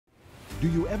Do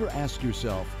you ever ask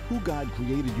yourself who God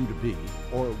created you to be,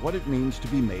 or what it means to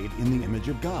be made in the image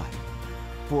of God?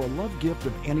 For a love gift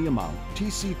of any amount,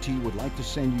 TCT would like to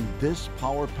send you this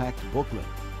power-packed booklet,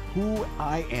 Who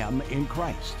I Am in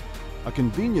Christ. A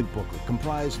convenient booklet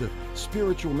comprised of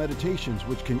spiritual meditations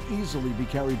which can easily be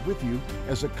carried with you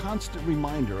as a constant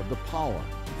reminder of the power,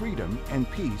 freedom, and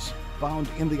peace found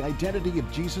in the identity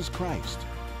of Jesus Christ.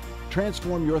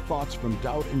 Transform your thoughts from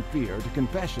doubt and fear to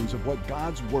confessions of what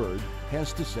God's Word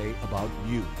has to say about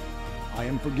you. I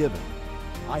am forgiven.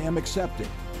 I am accepted.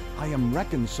 I am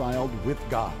reconciled with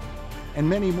God. And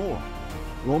many more.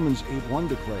 Romans 8:1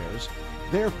 declares,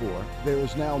 "Therefore, there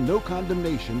is now no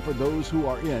condemnation for those who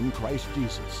are in Christ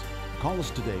Jesus." Call us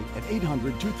today at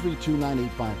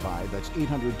 800-232-9855. That's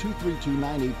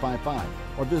 800-232-9855.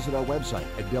 Or visit our website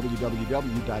at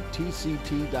www.tct.tv.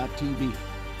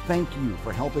 Thank you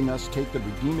for helping us take the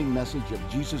redeeming message of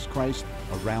Jesus Christ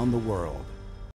around the world.